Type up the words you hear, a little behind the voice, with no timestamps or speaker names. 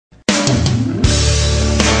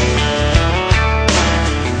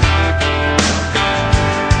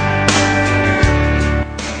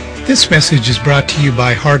This message is brought to you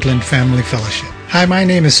by Heartland Family Fellowship. Hi, my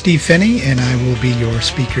name is Steve Finney, and I will be your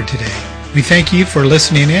speaker today. We thank you for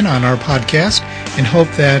listening in on our podcast and hope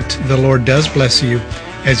that the Lord does bless you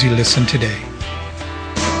as you listen today.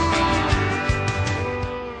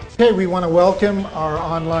 Okay, we want to welcome our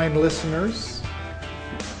online listeners.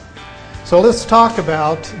 So let's talk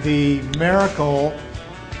about the miracle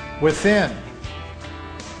within.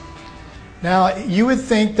 Now, you would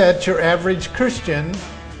think that your average Christian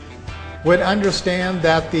would understand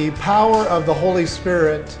that the power of the Holy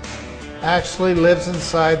Spirit actually lives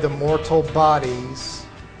inside the mortal bodies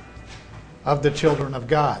of the children of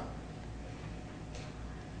God.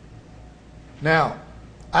 Now,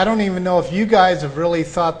 I don't even know if you guys have really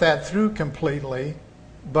thought that through completely,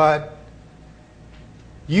 but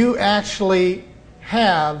you actually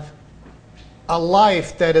have a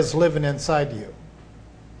life that is living inside you.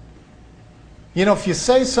 You know, if you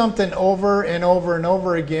say something over and over and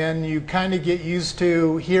over again, you kind of get used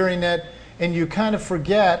to hearing it, and you kind of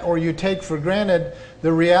forget or you take for granted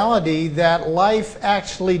the reality that life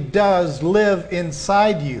actually does live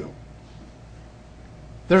inside you.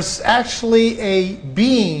 There's actually a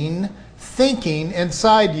being thinking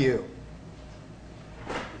inside you.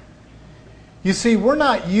 You see, we're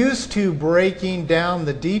not used to breaking down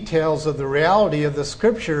the details of the reality of the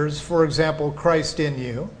Scriptures. For example, Christ in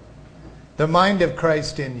you, the mind of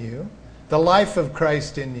Christ in you, the life of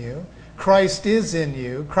Christ in you, Christ is in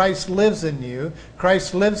you, Christ lives in you,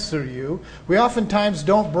 Christ lives through you. We oftentimes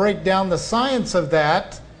don't break down the science of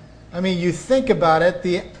that. I mean, you think about it,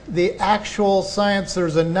 the actual science,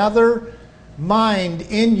 there's another mind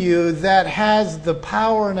in you that has the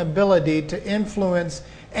power and ability to influence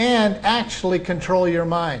and actually control your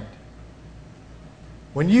mind.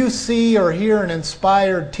 When you see or hear an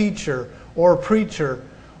inspired teacher or preacher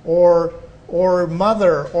or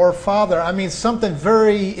mother or father, I mean, something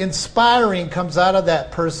very inspiring comes out of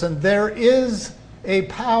that person, there is a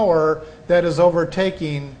power that is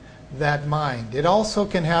overtaking that mind. It also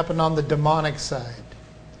can happen on the demonic side.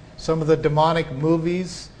 Some of the demonic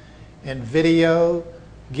movies and video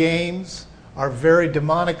games are very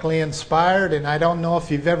demonically inspired, and I don't know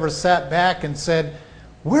if you've ever sat back and said,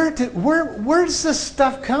 where does this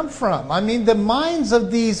stuff come from? I mean, the minds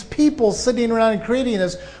of these people sitting around and creating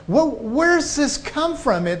this, where's this come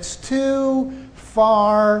from? It's too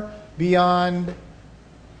far beyond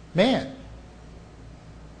man.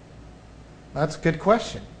 That's a good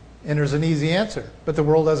question. And there's an easy answer, but the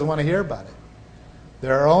world doesn't want to hear about it.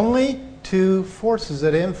 There are only two forces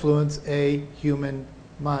that influence a human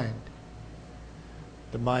mind: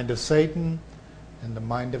 the mind of Satan and the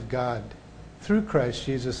mind of God. Through Christ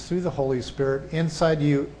Jesus, through the Holy Spirit, inside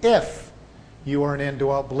you, if you are an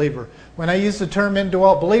indwelt believer. When I use the term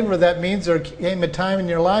indwelt believer, that means there came a time in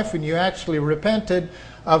your life when you actually repented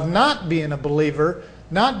of not being a believer,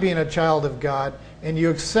 not being a child of God, and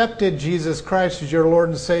you accepted Jesus Christ as your Lord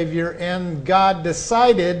and Savior, and God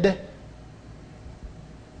decided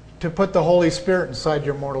to put the Holy Spirit inside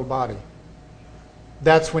your mortal body.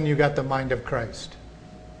 That's when you got the mind of Christ.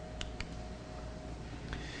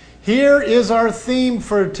 Here is our theme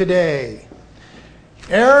for today.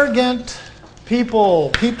 Arrogant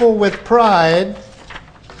people, people with pride.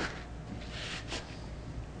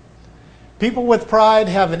 People with pride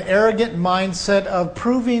have an arrogant mindset of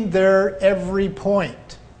proving their every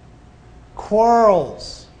point.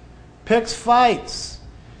 Quarrels, picks fights,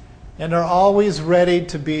 and are always ready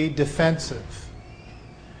to be defensive.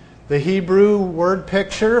 The Hebrew word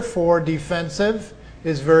picture for defensive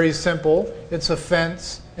is very simple. It's a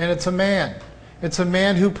fence. And it's a man. It's a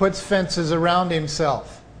man who puts fences around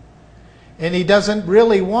himself. And he doesn't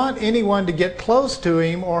really want anyone to get close to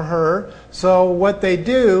him or her. So what they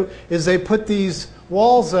do is they put these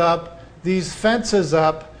walls up, these fences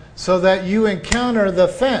up, so that you encounter the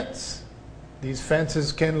fence. These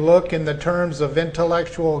fences can look in the terms of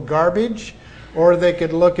intellectual garbage, or they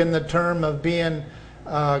could look in the term of being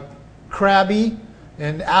crabby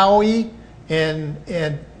and owie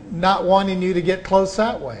and not wanting you to get close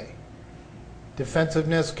that way.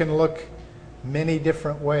 Defensiveness can look many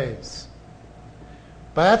different ways.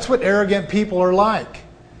 But that's what arrogant people are like.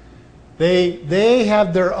 They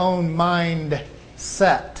have their own mind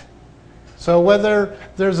set. So whether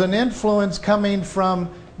there's an influence coming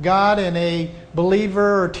from God in a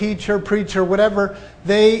believer or teacher, preacher, whatever,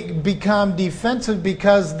 they become defensive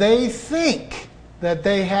because they think that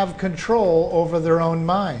they have control over their own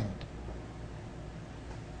mind.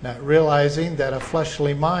 Not realizing that a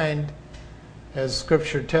fleshly mind, as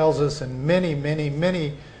Scripture tells us in many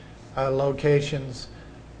locations,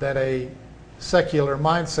 that a secular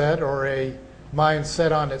mindset or a mind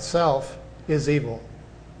set on itself is evil.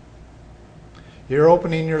 You're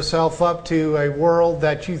opening yourself up to a world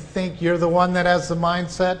that you think you're the one that has the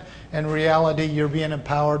mindset. In reality, you're being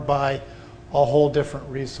empowered by a whole different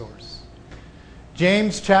resource.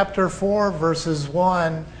 James chapter 4, verses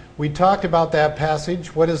 1, we talked about that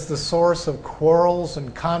passage. What is the source of quarrels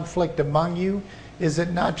and conflict among you? Is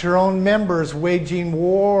it not your own members waging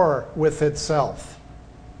war with itself?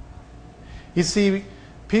 You see,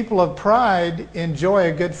 people of pride enjoy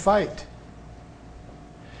a good fight.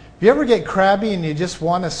 You ever get crabby and you just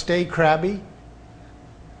want to stay crabby?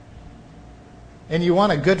 And you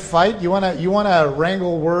want a good fight? You want to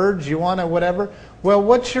wrangle words? You want to whatever? Well,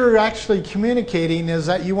 what you're actually communicating is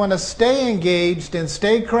that you want to stay engaged and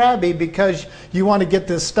stay crabby because you want to get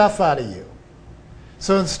this stuff out of you.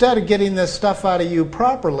 So instead of getting this stuff out of you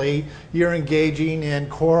properly, you're engaging in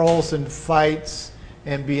quarrels and fights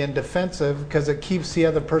and being defensive because it keeps the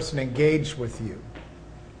other person engaged with you.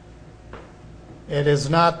 It is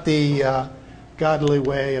not the godly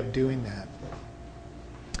way of doing that.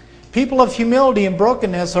 People of humility and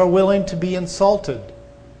brokenness are willing to be insulted,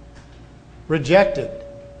 rejected,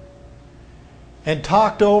 and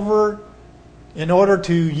talked over in order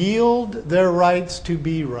to yield their rights to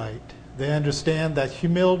be right. They understand that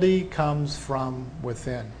humility comes from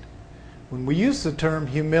within. When we use the term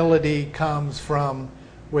humility comes from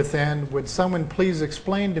within, would someone please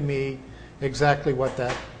explain to me exactly what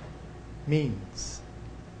that means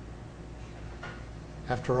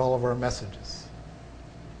after all of our messages?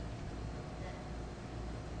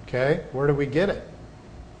 Okay, where do we get it?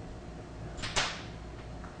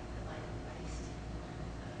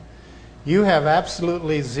 You have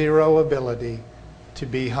absolutely zero ability to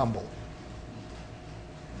be humble.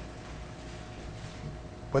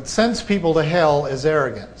 What sends people to hell is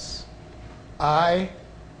arrogance. I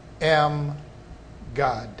am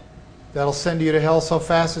God. That'll send you to hell so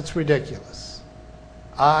fast it's ridiculous.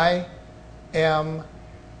 I am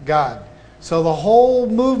God. So the whole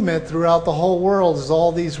movement throughout the whole world is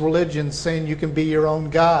all these religions saying you can be your own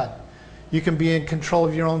God. You can be in control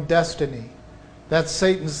of your own destiny. That's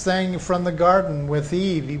Satan's thing from the garden with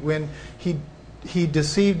Eve when he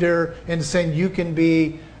deceived her into saying you can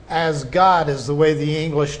be as God, is the way the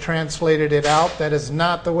English translated it out. That is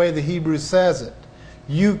not the way the Hebrew says it.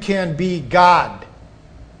 You can be God.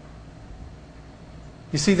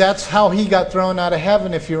 You see, that's how he got thrown out of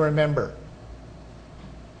heaven, if you remember.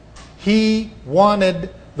 He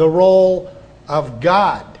wanted the role of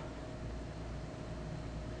God.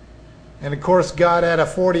 And of course, God had a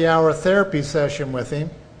 40-hour therapy session with him.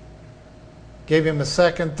 Gave him a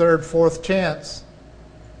second, third, fourth chance.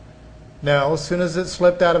 No, as soon as it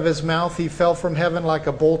slipped out of his mouth, he fell from heaven like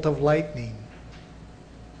a bolt of lightning.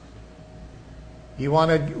 You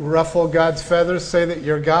want to ruffle God's feathers? Say that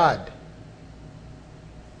you're God.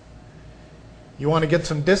 You want to get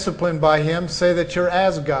some discipline by him? Say that you're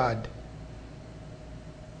as God.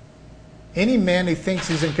 Any man who thinks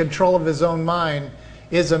he's in control of his own mind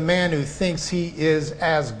is a man who thinks he is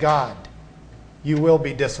as God. You will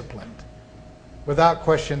be disciplined, without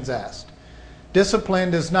questions asked.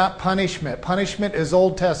 Discipline is not punishment. Punishment is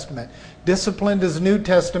Old Testament. Discipline is New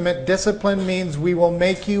Testament. Discipline means we will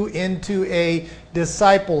make you into a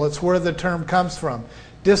disciple. It's where the term comes from.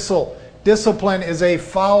 Discipline is a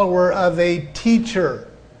follower of a teacher.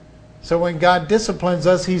 So when God disciplines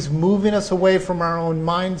us, he's moving us away from our own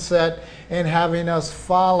mindset and having us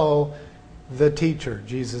follow the teacher,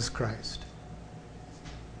 Jesus Christ.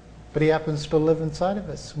 But he happens to live inside of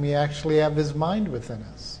us. We actually have his mind within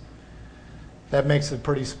us. That makes it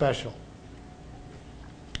pretty special.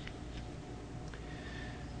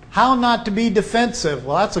 How not to be defensive?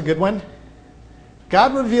 Well, that's a good one.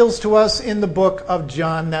 God reveals to us in the book of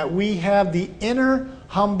John that we have the inner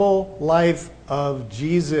humble life of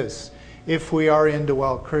Jesus if we are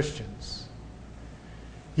indwelt Christians.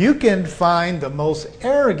 You can find the most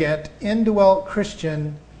arrogant indwelt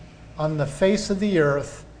Christian on the face of the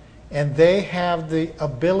earth, and they have the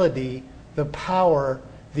ability, the power,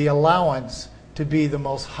 the allowance to be the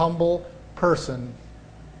most humble person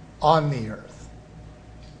on the earth.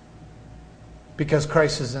 Because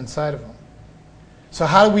Christ is inside of them. So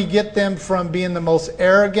how do we get them from being the most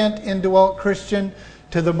arrogant indwelt Christian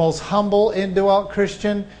to the most humble indwelt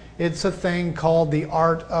Christian? It's a thing called the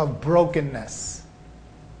art of brokenness.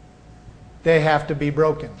 They have to be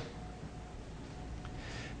broken.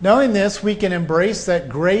 Knowing this, we can embrace that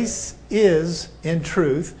grace is, in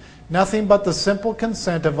truth, nothing but the simple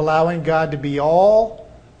consent of allowing God to be all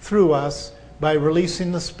through us by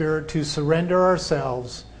releasing the Spirit to surrender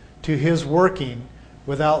ourselves to his working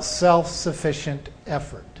without self-sufficient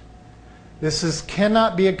effort. This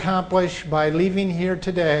cannot be accomplished by leaving here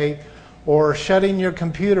today or shutting your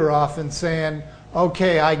computer off and saying,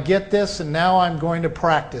 okay, I get this and now I'm going to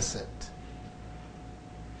practice it.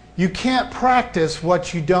 You can't practice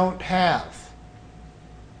what you don't have.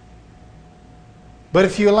 But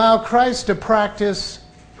if you allow Christ to practice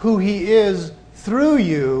who He is through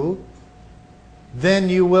you, then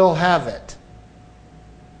you will have it.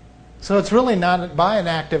 So it's really not by an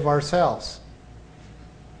act of ourselves.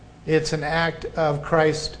 It's an act of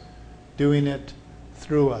Christ doing it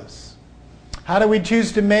through us. How do we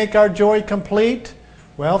choose to make our joy complete?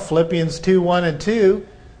 Well, Philippians 2:1 and 2.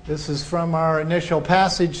 This is from our initial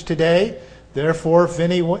passage today. Therefore,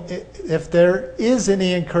 if there is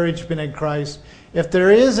any encouragement in Christ, if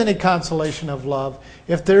there is any consolation of love,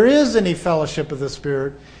 if there is any fellowship of the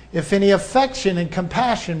Spirit, if any affection and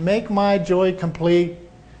compassion, make my joy complete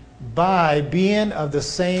by being of the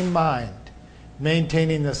same mind,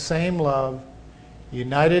 maintaining the same love,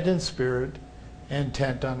 united in spirit,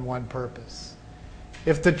 intent on one purpose.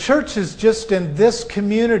 If the churches just in this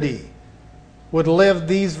community would live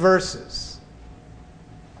these verses,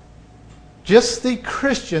 just the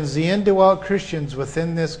Christians, the indwelt Christians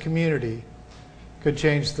within this community could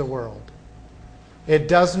change the world. It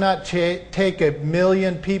does not take 1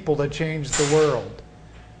 million people to change the world.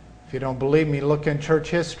 If you don't believe me, look in church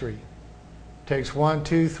history. It takes 1,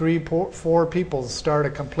 2, 3, 4 people to start a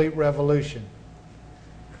complete revolution.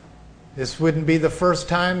 This wouldn't be the first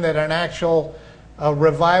time that an actual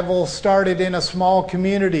revival started in a small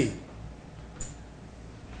community.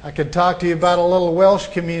 I could talk to you about a little Welsh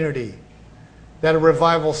community that a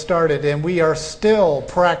revival started, and we are still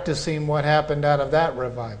practicing what happened out of that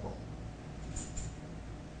revival.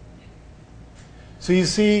 So you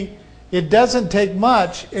see, it doesn't take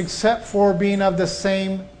much except for being of the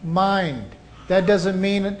same mind. That doesn't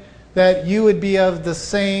mean that you would be of the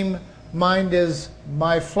same mind as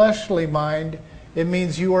my fleshly mind. It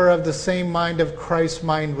means you are of the same mind of Christ's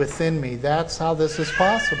mind within me. That's how this is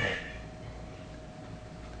possible.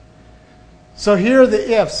 So here are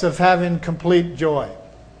the ifs of having complete joy.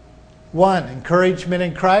 1, encouragement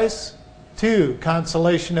in Christ. 2,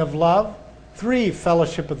 consolation of love. 3,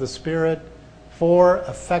 fellowship of the Spirit. 4,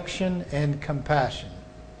 affection and compassion.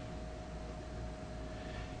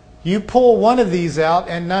 You pull one of these out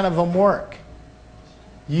and none of them work.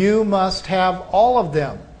 You must have all of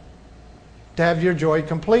them to have your joy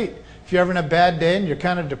complete. If you're having a bad day and you're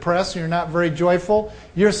kind of depressed and you're not very joyful,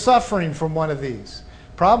 you're suffering from one of these.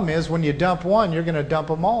 Problem is, when you dump one, you're going to dump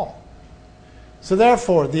them all. So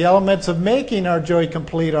therefore, the elements of making our joy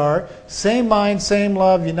complete are same mind, same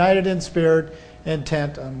love, united in spirit,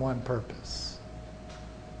 intent on one purpose.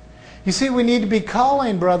 You see, we need to be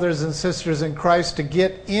calling brothers and sisters in Christ to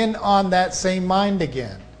get in on that same mind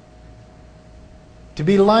again. To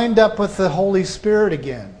be lined up with the Holy Spirit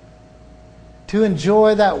again. To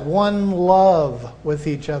enjoy that one love with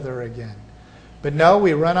each other again. But no,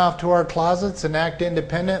 we run off to our closets and act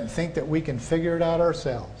independent and think that we can figure it out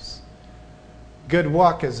ourselves. Good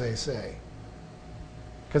luck, as they say.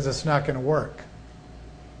 Because it's not going to work.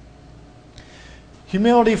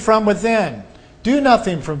 Humility from within. Do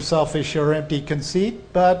nothing from selfish or empty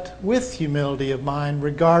conceit, but with humility of mind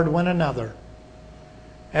regard one another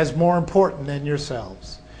as more important than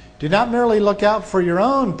yourselves. Do not merely look out for your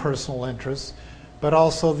own personal interests, but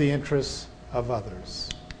also the interests of others.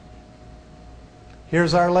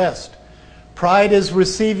 Here's our list. Pride is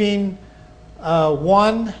receiving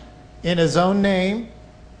one in his own name.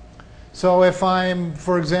 So if I'm,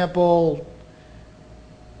 for example,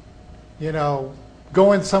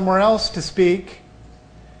 going somewhere else to speak,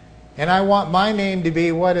 and I want my name to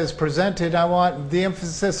be what is presented, I want the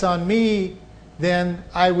emphasis on me, then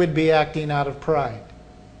I would be acting out of pride.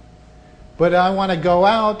 But I want to go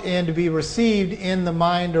out and to be received in the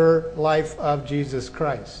mind or life of Jesus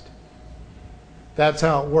Christ. That's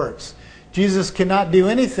how it works. Jesus cannot do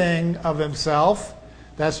anything of himself.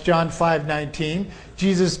 That's John 5:19.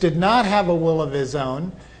 Jesus did not have a will of his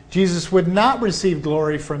own. Jesus would not receive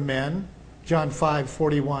glory from men. John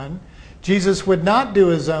 5:41. Jesus would not do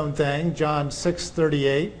his own thing. John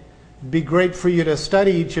 6:38. It'd be great for you to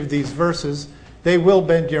study each of these verses. They will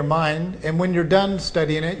bend your mind. And when you're done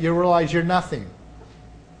studying it, you'll realize you're nothing.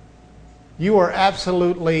 You are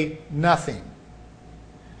absolutely nothing.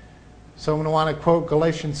 Someone want to quote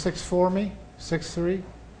Galatians 6 for me? 6:3.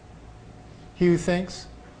 He who thinks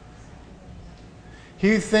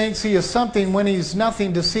he is something when he's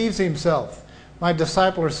nothing deceives himself. My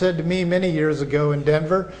discipler said to me many years ago in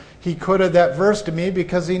Denver, he quoted that verse to me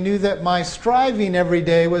because he knew that my striving every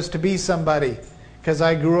day was to be somebody, because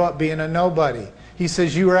I grew up being a nobody. He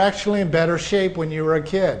says, you were actually in better shape when you were a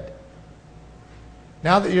kid.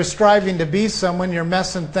 Now that you're striving to be someone, you're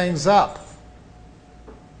messing things up.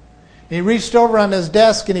 He reached over on his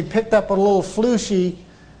desk and he picked up a little flooshie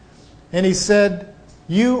and he said,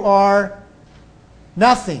 "You are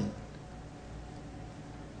nothing."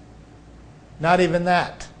 Not even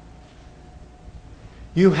that.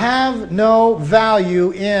 You have no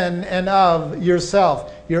value in and of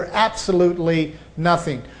yourself. You're absolutely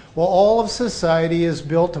nothing. Well, all of society is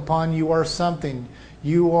built upon you are something.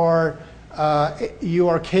 You are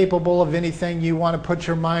capable of anything you want to put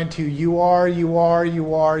your mind to. You are.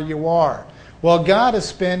 Well, God is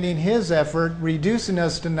spending His effort reducing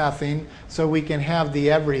us to nothing so we can have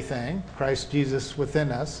the everything, Christ Jesus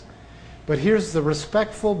within us. But here's the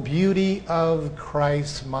respectful beauty of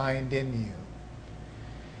Christ's mind in you.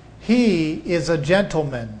 He is a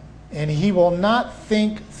gentleman, and He will not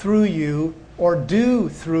think through you or do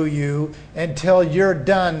through you until you're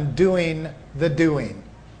done doing the doing.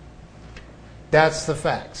 That's the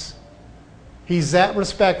facts. He's that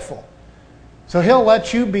respectful. So He'll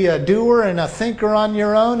let you be a doer and a thinker on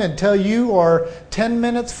your own until you are 10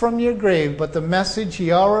 minutes from your grave. But the message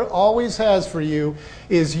He always has for you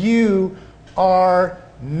is you are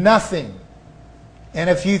nothing. And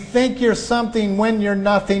if you think you're something when you're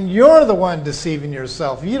nothing, you're the one deceiving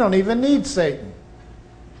yourself. You don't even need Satan.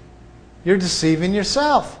 You're deceiving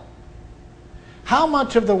yourself. How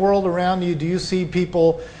much of the world around you do you see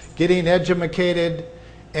people getting educated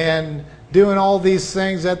and doing all these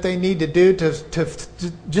things that they need to do to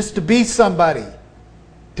just to be somebody,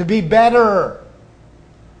 to be better?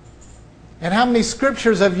 And how many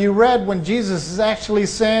scriptures have you read when Jesus is actually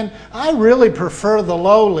saying, I really prefer the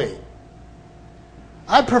lowly?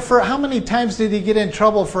 How many times did He get in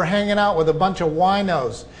trouble for hanging out with a bunch of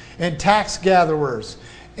winos and tax gatherers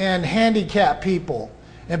and handicapped people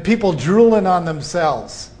and people drooling on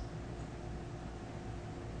themselves?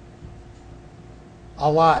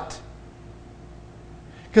 A lot.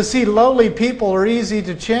 Because see, lowly people are easy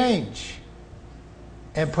to change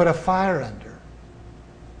and put a fire under.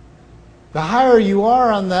 The higher you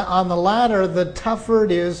are on the ladder, the tougher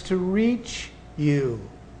it is to reach you.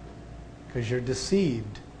 Because you're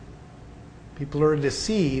deceived. People who are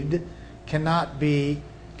deceived cannot be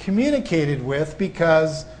communicated with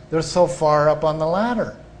because they're so far up on the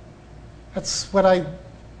ladder. That's what I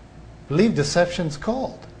believe deception's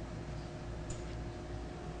called.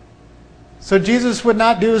 So Jesus would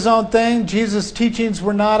not do His own thing. Jesus' teachings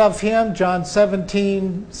were not of Him. John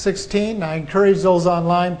 17:16. I encourage those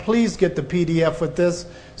online, please get the PDF with this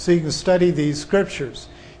so you can study these scriptures.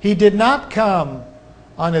 He did not come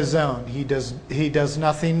on His own. He does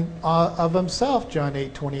nothing of Himself, John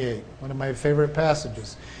 8:28, one of my favorite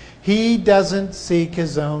passages. He doesn't seek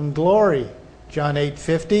His own glory, John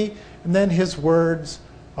 8:50, and then His words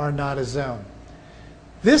are not His own.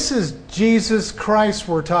 This is Jesus Christ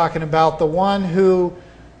we're talking about, the one who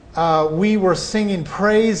we were singing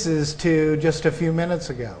praises to just a few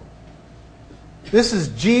minutes ago. This is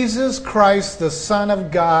Jesus Christ, the Son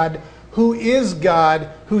of God, who is God,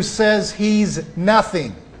 who says He's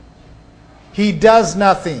nothing. He does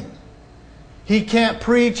nothing. He can't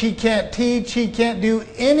preach, He can't teach, He can't do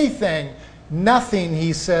anything. Nothing,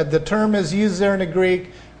 He said. The term is used there in the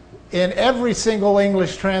Greek. In every single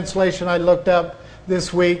English translation I looked up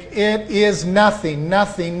this week, it is nothing,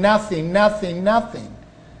 nothing, nothing, nothing, nothing.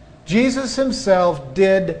 Jesus Himself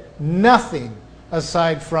did nothing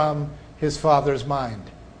aside from His Father's mind.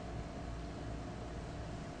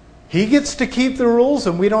 He gets to keep the rules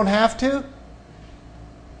and we don't have to?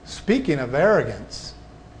 Speaking of arrogance.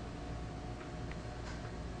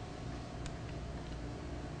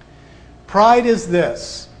 Pride is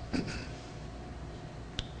this.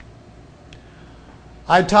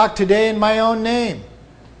 I talk today in my own name.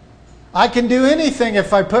 I can do anything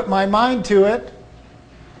if I put my mind to it.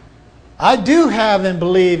 I do have and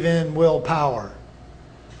believe in willpower.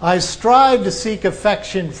 I strive to seek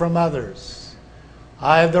affection from others.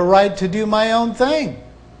 I have the right to do my own thing.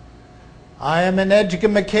 I am an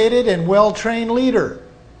educated and well-trained leader.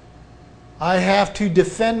 I have to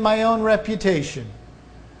defend my own reputation.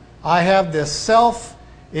 I have the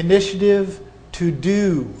self-initiative to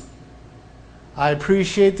do. I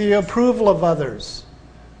appreciate the approval of others.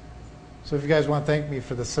 So if you guys want to thank me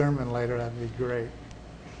for the sermon later, that'd be great.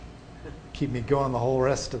 Keep me going the whole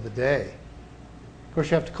rest of the day. Of course,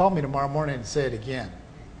 you have to call me tomorrow morning and say it again.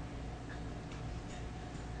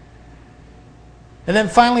 And then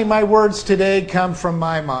finally, my words today come from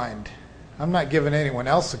my mind. I'm not giving anyone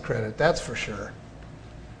else the credit, that's for sure.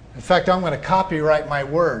 In fact, I'm going to copyright my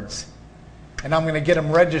words, and I'm going to get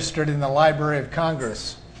them registered in the Library of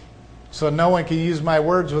Congress so no one can use my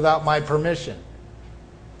words without my permission.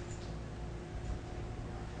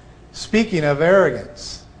 Speaking of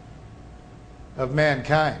arrogance of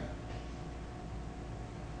mankind.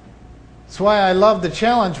 That's why I love the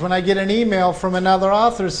challenge when I get an email from another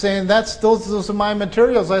author saying, those are my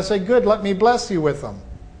materials. I say, good, let me bless you with them.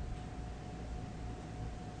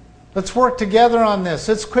 Let's work together on this.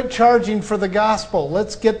 Let's quit charging for the gospel.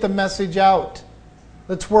 Let's get the message out.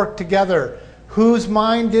 Let's work together. Whose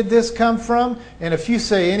mind did this come from? And if you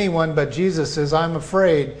say anyone but Jesus says, I'm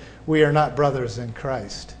afraid we are not brothers in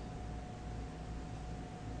Christ.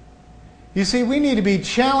 You see, we need to be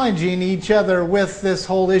challenging each other with this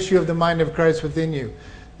whole issue of the mind of Christ within you.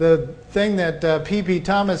 The thing that P.P.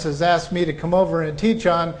 Thomas has asked me to come over and teach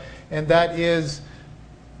on, and that is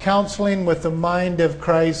counseling with the mind of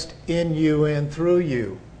Christ in you and through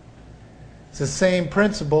you. It's the same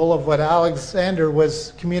principle of what Alexander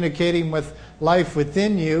was communicating with life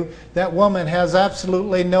within you. That woman has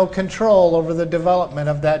absolutely no control over the development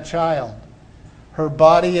of that child. Her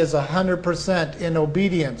body is 100% in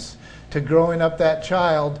obedience to growing up that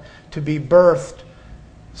child to be birthed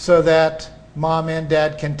so that mom and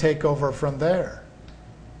dad can take over from there.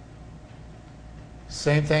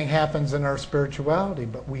 Same thing happens in our spirituality,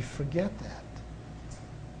 but we forget that.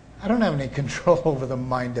 I don't have any control over the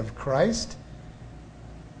mind of Christ.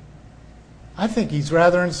 I think he's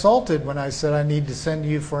rather insulted when I said I need to send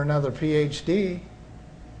you for another PhD.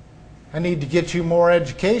 I need to get you more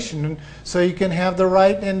education so you can have the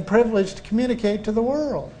right and privilege to communicate to the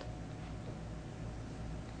world.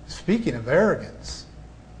 Speaking of arrogance,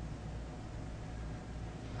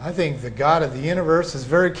 I think the God of the universe is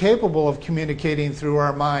very capable of communicating through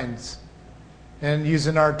our minds and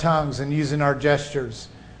using our tongues and using our gestures.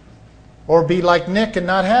 Or be like Nick and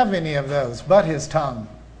not have any of those but his tongue.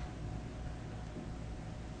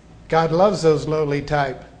 God loves those lowly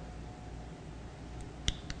type.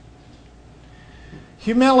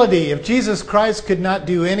 Humility. If Jesus Christ could not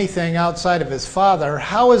do anything outside of his Father,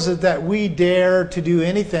 how is it that we dare to do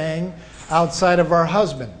anything outside of our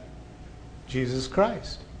husband, Jesus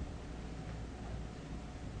Christ?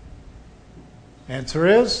 Answer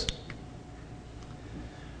is,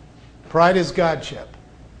 pride is godship.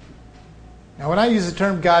 Now when I use the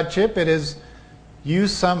term godship, it is you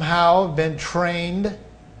somehow have been trained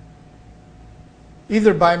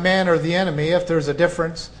either by man or the enemy, if there's a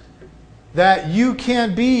difference, that you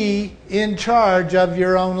can be in charge of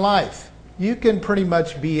your own life. You can pretty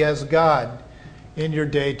much be as God in your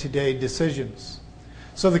day-to-day decisions.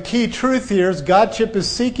 So the key truth here is godship is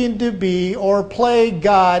seeking to be or play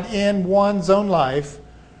God in one's own life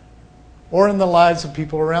or in the lives of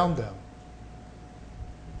people around them.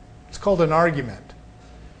 It's called an argument.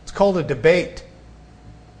 It's called a debate.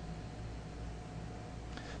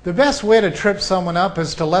 The best way to trip someone up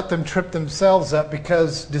is to let them trip themselves up,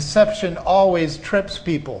 because deception always trips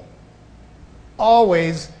people.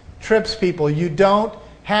 Always trips people. You don't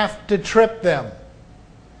have to trip them.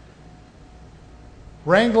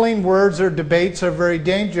 Wrangling words or debates are very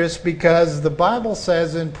dangerous, because the Bible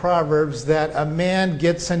says in Proverbs that a man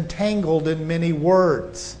gets entangled in many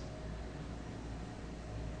words.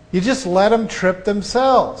 You just let them trip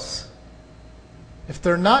themselves. If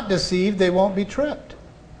they're not deceived, they won't be tripped.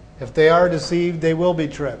 If they are deceived, they will be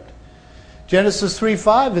tripped. Genesis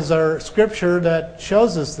 3:5 is our scripture that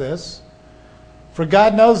shows us this. For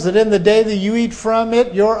God knows that in the day that you eat from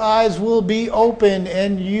it, your eyes will be open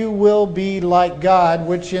and you will be like God,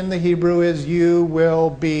 which in the Hebrew is you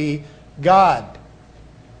will be God.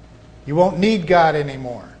 You won't need God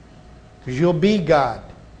anymore, because you'll be God.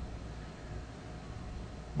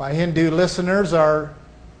 My Hindu listeners are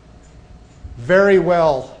very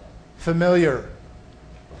well familiar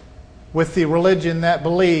with the religion that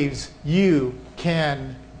believes you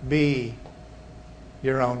can be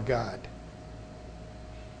your own God.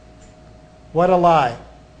 What a lie.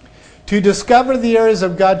 To discover the areas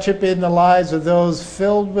of godship in the lives of those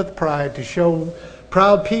filled with pride, to show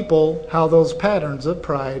proud people how those patterns of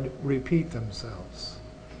pride repeat themselves.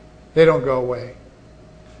 They don't go away.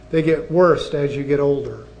 They get worse as you get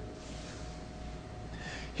older.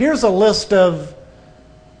 Here's a list of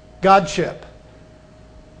godship.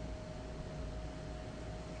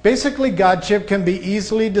 Basically, godship can be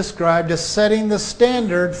easily described as setting the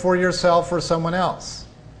standard for yourself or someone else.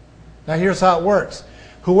 Now here's how it works.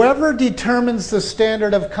 Whoever determines the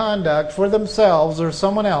standard of conduct for themselves or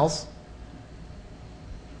someone else,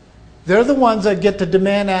 they're the ones that get to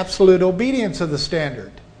demand absolute obedience of the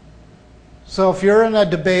standard. So if you're in a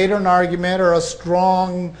debate or an argument or a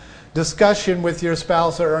strong discussion with your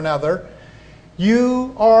spouse or another,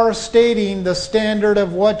 you are stating the standard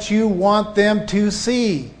of what you want them to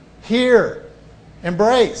see, hear,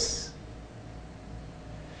 embrace.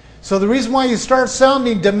 So the reason why you start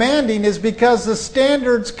sounding demanding is because the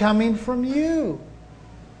standard's coming from you.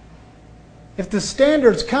 If the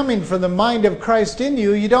standard's coming from the mind of Christ in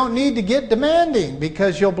you, you don't need to get demanding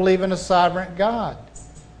because you'll believe in a sovereign God.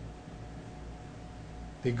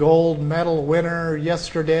 The gold medal winner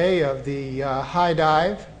yesterday of the high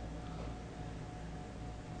dive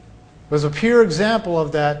was a pure example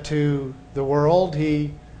of that to the world.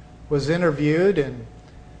 He was interviewed and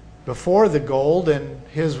before the gold, and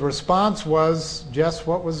his response was, Jess,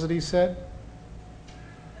 what was it he said?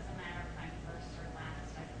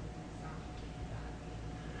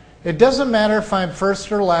 It doesn't matter if I'm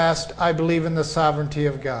first or last, I believe in the sovereignty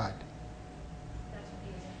of God. That's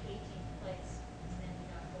when he was in 18th place, and then he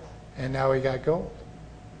got gold. And now he got gold.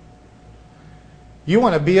 You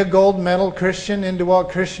want to be a gold medal Christian,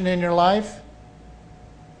 indwelt Christian in your life?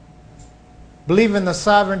 Believe in the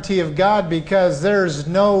sovereignty of God, because there's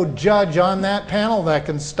no judge on that panel that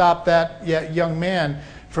can stop that young man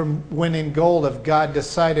from winning gold if God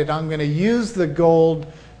decided, I'm going to use the gold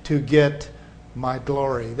to get my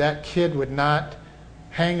glory. That kid would not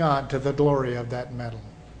hang on to the glory of that medal.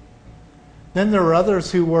 Then there were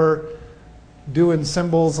others who were doing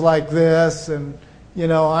symbols like this and,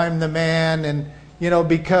 I'm the man, and,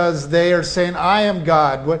 because they are saying, I am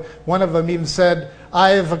God. One of them even said,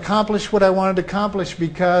 I have accomplished what I wanted to accomplish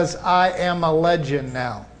because I am a legend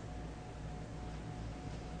now.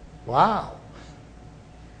 Wow.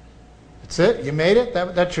 That's it? You made it?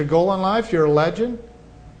 That's your goal in life? You're a legend?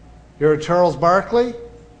 You're a Charles Barkley?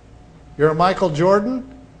 You're a Michael Jordan?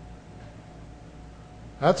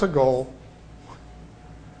 That's a goal.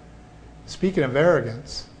 Speaking of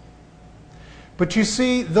arrogance. But you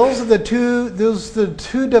see, those are the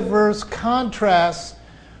two diverse contrasts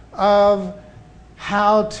of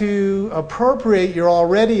how to appropriate your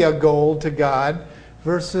already a goal to God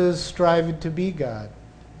versus striving to be God.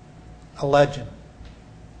 A legend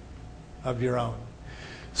of your own.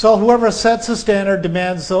 So whoever sets the standard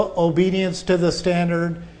demands obedience to the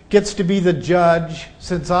standard, gets to be the judge.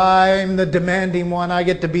 Since I'm the demanding one, I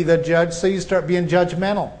get to be the judge, so you start being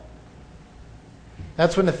judgmental.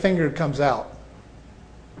 That's when the finger comes out.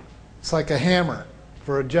 It's like a hammer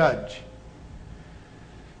for a judge.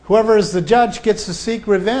 Whoever is the judge gets to seek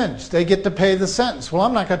revenge. They get to pay the sentence. Well,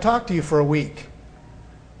 I'm not going to talk to you for a week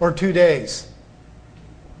or 2 days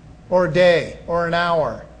or a day or an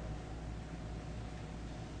hour.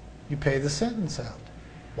 You pay the sentence out.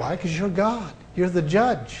 Why? Because you're God. You're the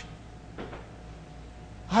judge.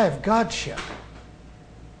 I have Godship.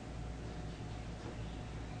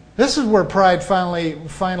 This is where pride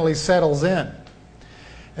finally settles in.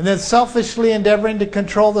 And then selfishly endeavoring to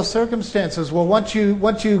control the circumstances. Well, once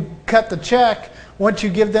you cut the check, once you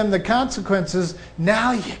give them the consequences,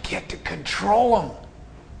 now you get to control them.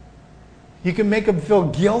 You can make them feel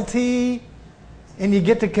guilty, and you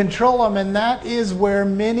get to control them. And that is where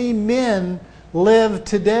many men live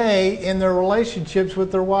today in their relationships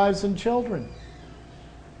with their wives and children.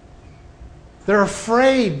 They're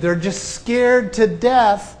afraid. They're just scared to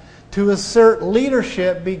death to assert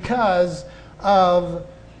leadership because of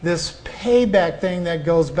this payback thing that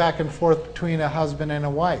goes back and forth between a husband and a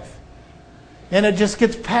wife. And it just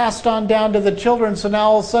gets passed on down to the children. So now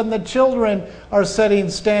all of a sudden the children are setting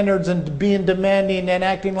standards and being demanding and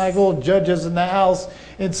acting like old judges in the house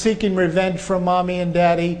and seeking revenge from mommy and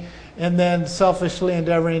daddy, and then selfishly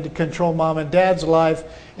endeavoring to control mom and dad's life.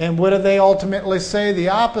 And what do they ultimately say? The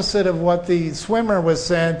opposite of what the swimmer was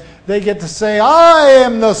saying. They get to say, I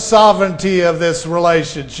am the sovereignty of this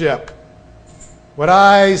relationship. What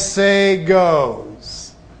I say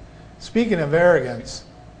goes. Speaking of arrogance,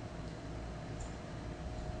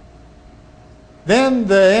 then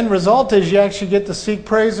the end result is you actually get to seek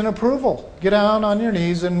praise and approval. Get down on your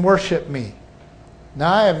knees and worship me.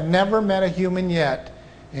 Now, I have never met a human yet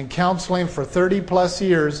in counseling for 30 plus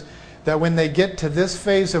years that when they get to this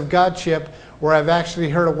phase of Godship, where I've actually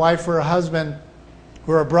heard a wife or a husband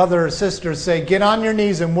or a brother or sister say, get on your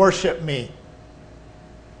knees and worship me.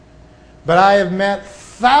 But I have met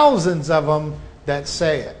thousands of them that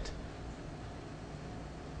say it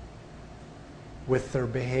with their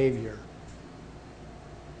behavior.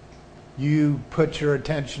 You put your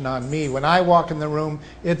attention on me. When I walk in the room,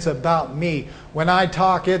 it's about me. When I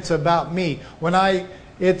talk, it's about me.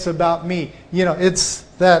 It's about me. It's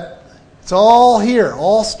all here.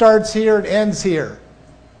 All starts here, it ends here.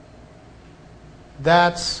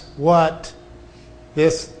 That's what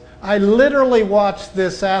this... I literally watched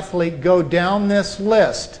this athlete go down this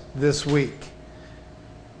list this week.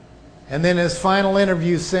 And then his final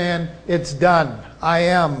interview saying, it's done. I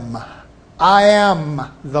am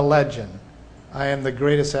the legend. I am the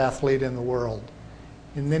greatest athlete in the world.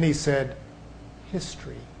 And then he said,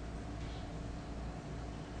 history.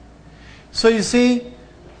 So you see,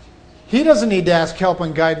 he doesn't need to ask help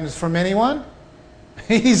and guidance from anyone.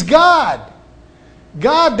 He's God.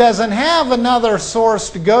 God doesn't have another source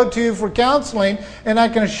to go to for counseling, and I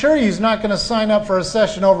can assure you he's not going to sign up for a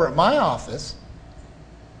session over at my office.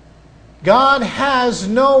 God has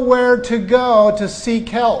nowhere to go to seek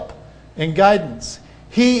help and guidance.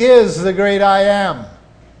 He is the great I am.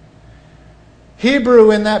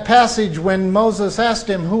 Hebrew, in that passage when Moses asked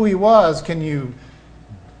him who he was, can you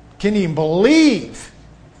believe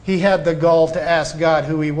he had the gall to ask God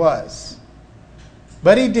who he was?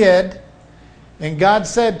 But he did. And God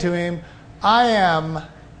said to him, I am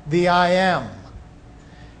the I am.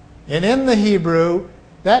 And in the Hebrew,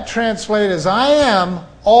 that translates as I am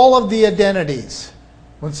all of the identities.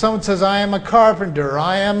 When someone says, I am a carpenter,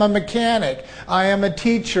 I am a mechanic, I am a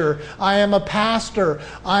teacher, I am a pastor,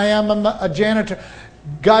 I am a janitor,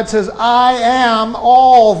 God says, I am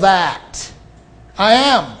all that. I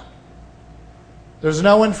am. There's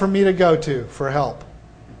no one for me to go to for help.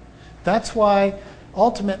 That's why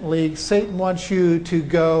ultimately Satan wants you to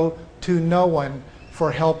go to no one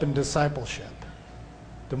for help and discipleship.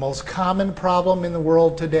 The most common problem in the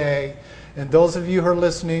world today, and those of you who are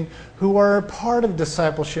listening who are part of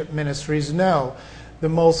discipleship ministries know, the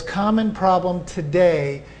most common problem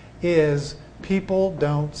today is people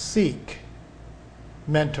don't seek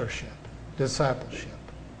mentorship, discipleship.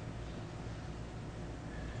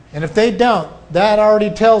 And if they don't, that already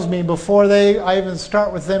tells me before I even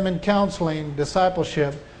start with them in counseling,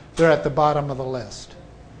 discipleship, they're at the bottom of the list.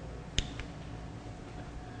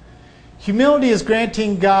 Humility is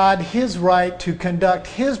granting God His right to conduct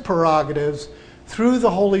His prerogatives through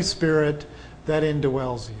the Holy Spirit that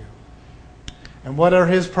indwells you. And what are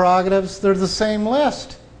His prerogatives? They're the same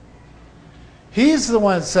list. He's the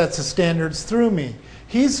one that sets the standards through me.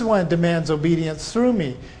 He's the one that demands obedience through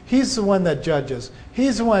me. He's the one that judges.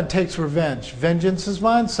 He's the one that takes revenge. Vengeance is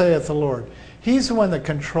mine, saith the Lord. He's the one that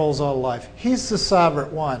controls all life. He's the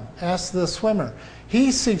sovereign one. Ask the swimmer.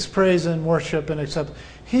 He seeks praise and worship and acceptance.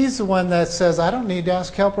 He's the one that says, I don't need to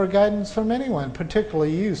ask help or guidance from anyone,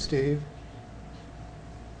 particularly you, Steve.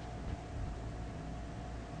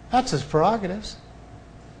 That's His prerogatives.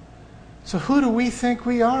 So who do we think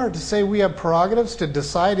we are to say we have prerogatives to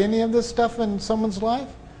decide any of this stuff in someone's life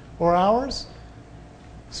or ours?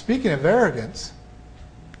 Speaking of arrogance,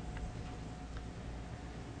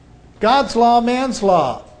 God's law, man's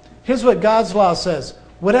law. Here's what God's law says.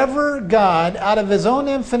 Whatever God, out of His own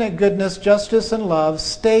infinite goodness, justice, and love,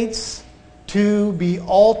 states to be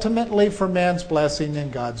ultimately for man's blessing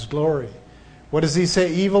and God's glory. What does He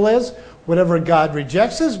say evil is? Whatever God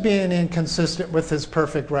rejects as being inconsistent with His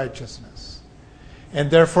perfect righteousness,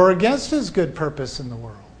 and therefore against His good purpose in the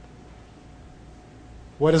world.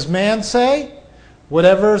 What does man say?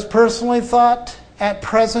 Whatever is personally thought at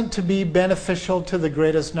present to be beneficial to the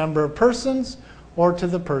greatest number of persons, or to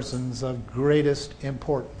the persons of greatest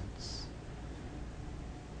importance.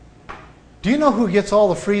 Do you know who gets all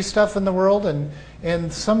the free stuff in the world?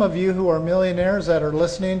 And some of you who are millionaires that are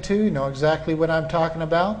listening to, you know exactly what I'm talking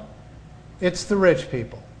about. It's the rich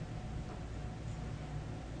people.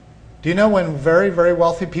 Do you know when very, very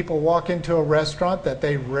wealthy people walk into a restaurant that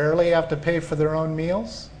they rarely have to pay for their own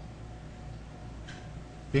meals?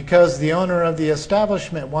 Because the owner of the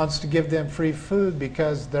establishment wants to give them free food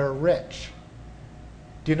because they're rich.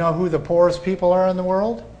 Do you know who the poorest people are in the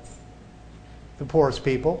world? The poorest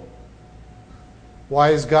people.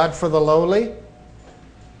 Why is God for the lowly?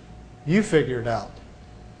 You figure it out.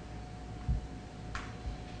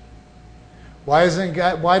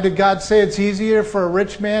 Why did God say it's easier for a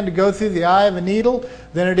rich man to go through the eye of a needle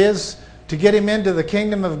than it is to get him into the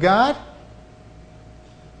kingdom of God?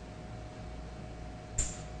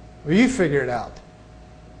 Well, you figure it out.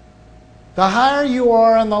 The higher you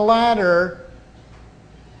are on the ladder,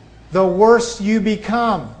 the worse you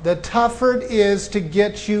become. The tougher it is to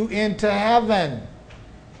get you into heaven.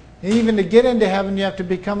 And even to get into heaven, you have to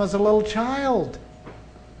become as a little child.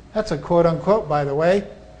 That's a quote unquote, by the way.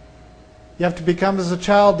 You have to become as a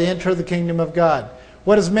child to enter the kingdom of God.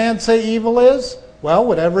 What does man say evil is? Well,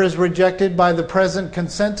 whatever is rejected by the present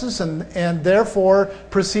consensus and therefore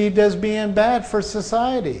perceived as being bad for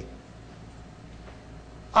society.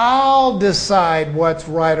 I'll decide what's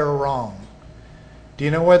right or wrong. Do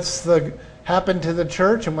you know what's happened to the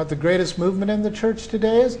church and what the greatest movement in the church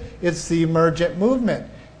today is? It's the emergent movement.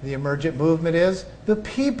 The emergent movement is the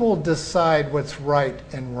people decide what's right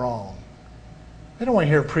and wrong. They don't want to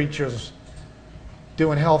hear preachers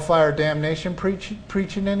doing hellfire damnation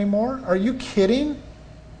preaching anymore. Are you kidding?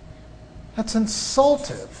 That's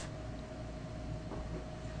insultive.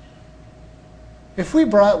 If we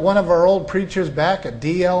brought one of our old preachers back, a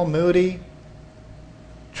D.L. Moody,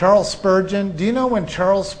 Charles Spurgeon, do you know when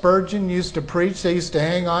Charles Spurgeon used to preach, they used to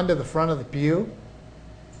hang on to the front of the pew?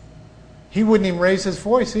 He wouldn't even raise his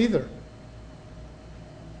voice either.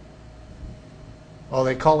 Well,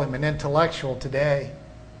 they call him an intellectual today.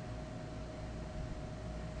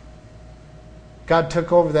 God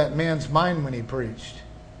took over that man's mind when he preached.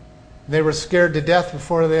 They were scared to death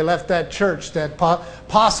before they left that church that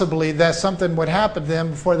possibly that something would happen to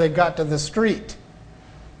them before they got to the street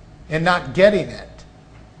and not getting it.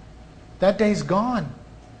 That day's gone.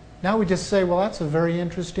 Now we just say, well, that's a very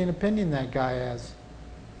interesting opinion that guy has.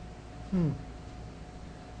 Well,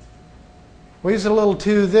 he's a little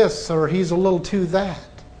too this or he's a little too that.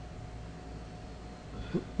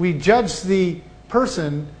 We judge the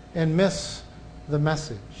person and miss the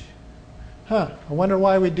message. I wonder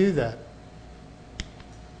why we do that.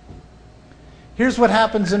 Here's what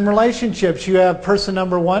happens in relationships. You have person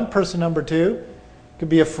number one, person number two. It could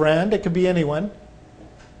be a friend. It could be anyone.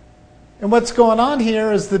 And what's going on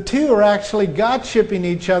here is the two are actually God-shipping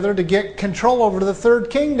each other to get control over the third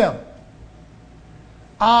kingdom.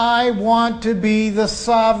 I want to be the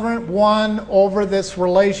sovereign one over this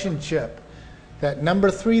relationship. That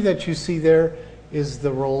number 3 that you see there is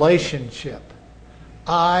the relationship.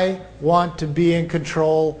 I want to be in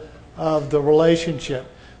control of the relationship.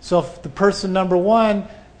 So if the person number 1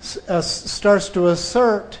 starts to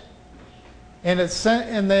assert, and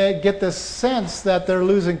they get this sense that they're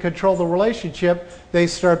losing control of the relationship, they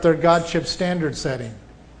start their Godship standard setting.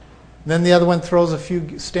 Then the other one throws a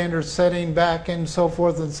few standard setting back and so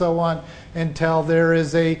forth and so on until there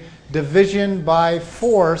is a division by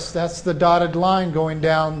force. That's the dotted line going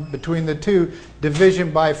down between the two. Division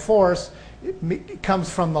by force. It comes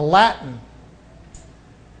from the Latin,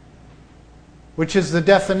 which is the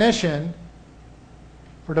definition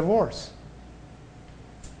for divorce.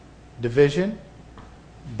 Division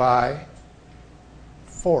by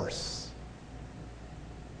force.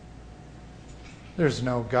 There's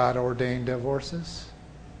no God-ordained divorces.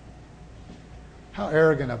 How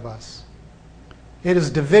arrogant of us. It is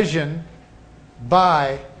division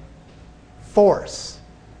by force.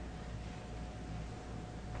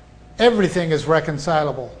 Everything is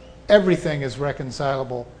reconcilable. Everything is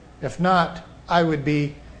reconcilable. If not, I would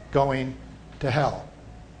be going to hell.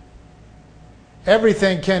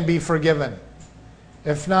 Everything can be forgiven.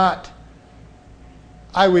 If not,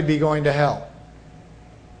 I would be going to hell.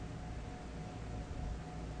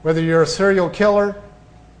 Whether you're a serial killer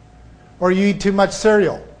or you eat too much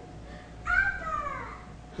cereal.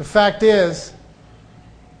 The fact is,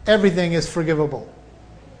 everything is forgivable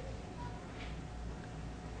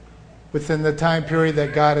within the time period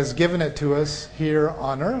that God has given it to us here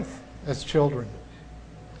on earth as children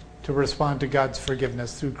to respond to God's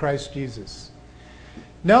forgiveness through Christ Jesus.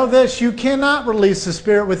 Know this, you cannot release the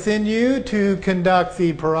Spirit within you to conduct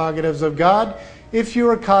the prerogatives of God if you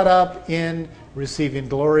are caught up in receiving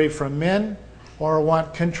glory from men or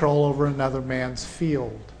want control over another man's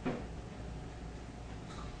field.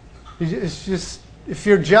 It's just, if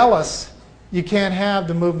you're jealous, you can't have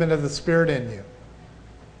the movement of the Spirit in you.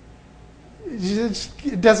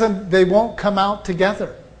 They won't come out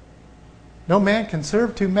together. No man can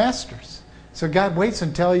serve two masters. So God waits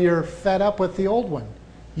until you're fed up with the old one.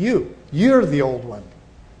 You're the old one.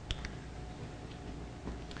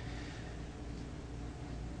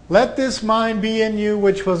 Let this mind be in you,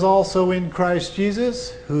 which was also in Christ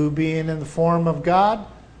Jesus, who being in the form of God,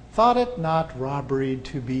 thought it not robbery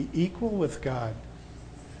to be equal with God.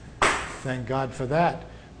 Thank God for that.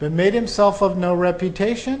 But made himself of no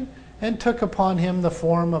reputation, and took upon him the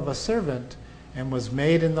form of a servant, and was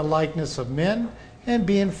made in the likeness of men, and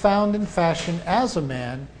being found in fashion as a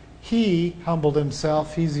man, he humbled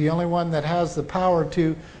himself. He's the only one that has the power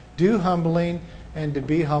to do humbling and to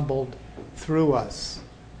be humbled through us,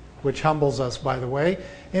 which humbles us, by the way,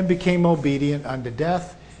 and became obedient unto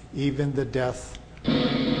death, even the death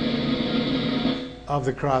of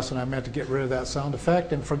the cross. And I meant to get rid of that sound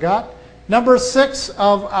effect and forgot. Number 6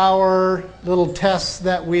 of our little tests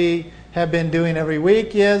that we have been doing every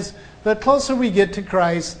week is the closer we get to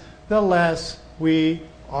Christ, the less we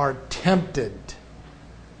are tempted.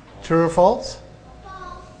 True or false?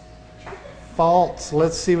 False.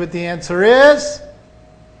 Let's see what the answer is.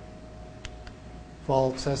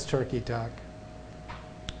 False. That's turkey talk.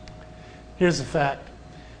 Here's the fact.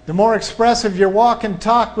 The more expressive your walk and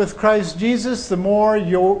talk with Christ Jesus, the more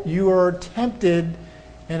you are tempted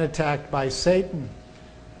and attacked by Satan.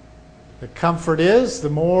 The comfort is, the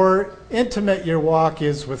more intimate your walk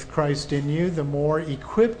is with Christ in you, the more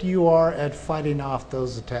equipped you are at fighting off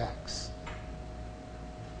those attacks.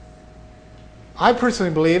 I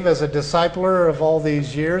personally believe, as a discipler of all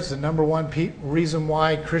these years, the number one reason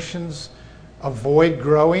why Christians avoid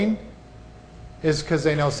growing is because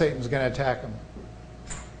they know Satan's going to attack them.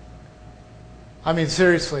 I mean,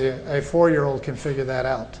 seriously, a 4-year-old can figure that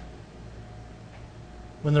out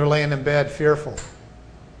when they're laying in bed fearful.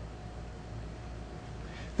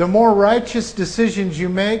 The more righteous decisions you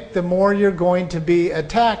make, the more you're going to be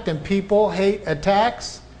attacked. And people hate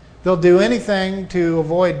attacks. They'll do anything to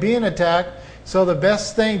avoid being attacked. So the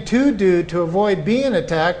best thing to do to avoid being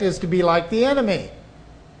attacked is to be like the enemy.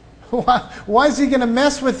 Why is he going to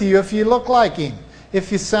mess with you if you look like him?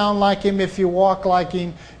 If you sound like him, if you walk like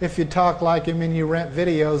him, if you talk like him, and you rent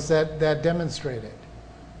videos that demonstrate it?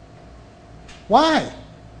 Why?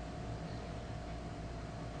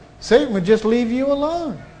 Satan would just leave you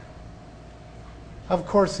alone. Of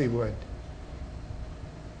course he would.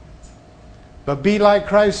 But be like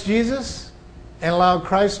Christ Jesus and allow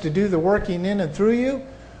Christ to do the working in and through you,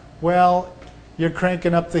 well, you're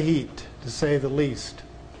cranking up the heat, to say the least.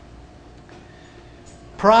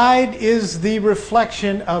 Pride is the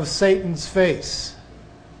reflection of Satan's face.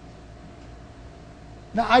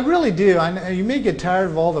 Now, I really do. I know you may get tired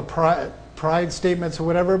of all the pride statements or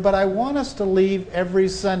whatever, but I want us to leave every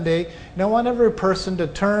Sunday, and I want every person to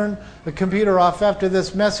turn the computer off after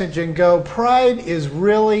this message and go, pride is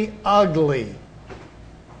really ugly.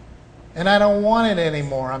 And I don't want it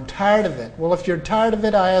anymore. I'm tired of it. Well, if you're tired of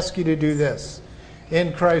it, I ask you to do this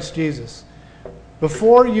in Christ Jesus.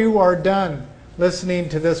 Before you are done listening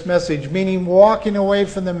to this message, meaning walking away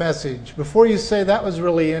from the message, before you say that was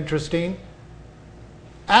really interesting,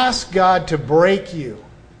 ask God to break you.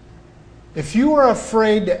 If you are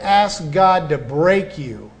afraid to ask God to break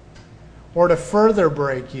you or to further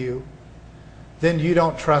break you, then you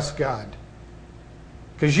don't trust God.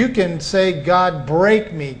 Because you can say, God,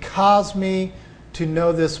 break me, cause me to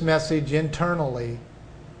know this message internally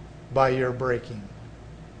by your breaking.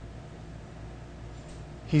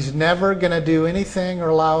 He's never going to do anything or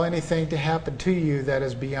allow anything to happen to you that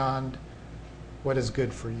is beyond what is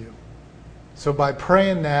good for you. So by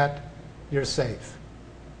praying that, you're safe.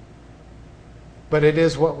 But it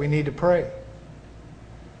is what we need to pray.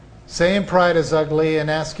 Saying pride is ugly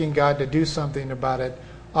and asking God to do something about it,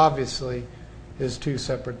 obviously, is two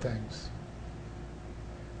separate things.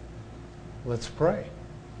 Let's pray.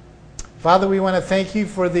 Father, we want to thank you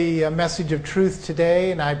for the message of truth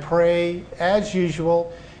today, and I pray, as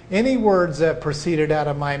usual, any words that proceeded out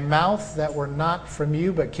of my mouth that were not from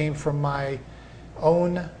you but came from my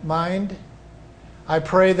own mind, I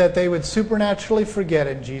pray that they would supernaturally forget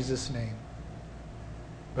in Jesus' name.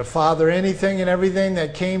 But Father, anything and everything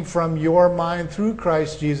that came from your mind through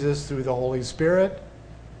Christ Jesus, through the Holy Spirit,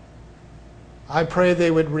 I pray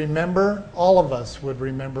they would remember, all of us would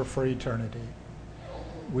remember for eternity.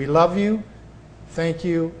 We love you, thank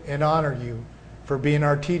you, and honor you for being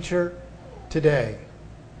our teacher today.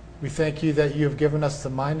 We thank you that you have given us the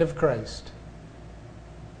mind of Christ.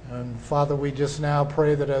 And Father, we just now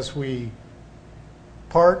pray that as we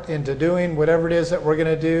part into doing whatever it is that we're going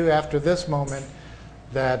to do after this moment,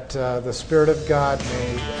 that the Spirit of God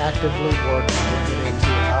may actively work into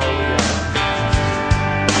our reality.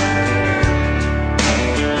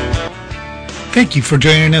 Thank you for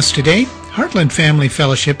joining us today. Heartland Family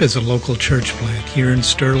Fellowship is a local church plant here in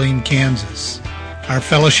Sterling, Kansas. Our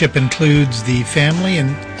fellowship includes the family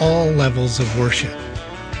and all levels of worship.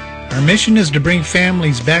 Our mission is to bring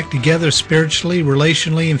families back together spiritually,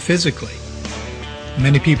 relationally, and physically.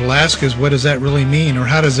 Many people ask us, what does that really mean, or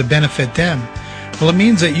how does it benefit them? Well, it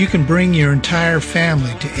means that you can bring your entire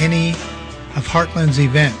family to any of Heartland's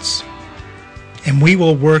events, and we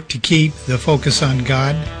will work to keep the focus on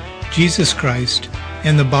God, Jesus Christ,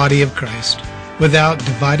 and the body of Christ without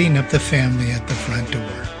dividing up the family at the front door.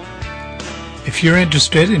 If you're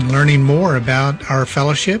interested in learning more about our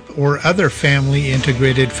fellowship or other family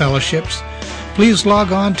integrated fellowships, please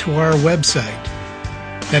log on to our website.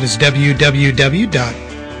 That is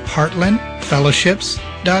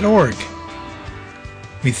www.heartlandfellowships.org.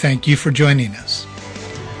 We thank you for joining us.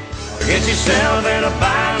 Get yourself in a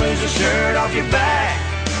bind, lose a shirt off your back.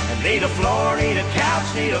 Need a floor, need a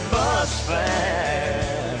couch, need a bus fare.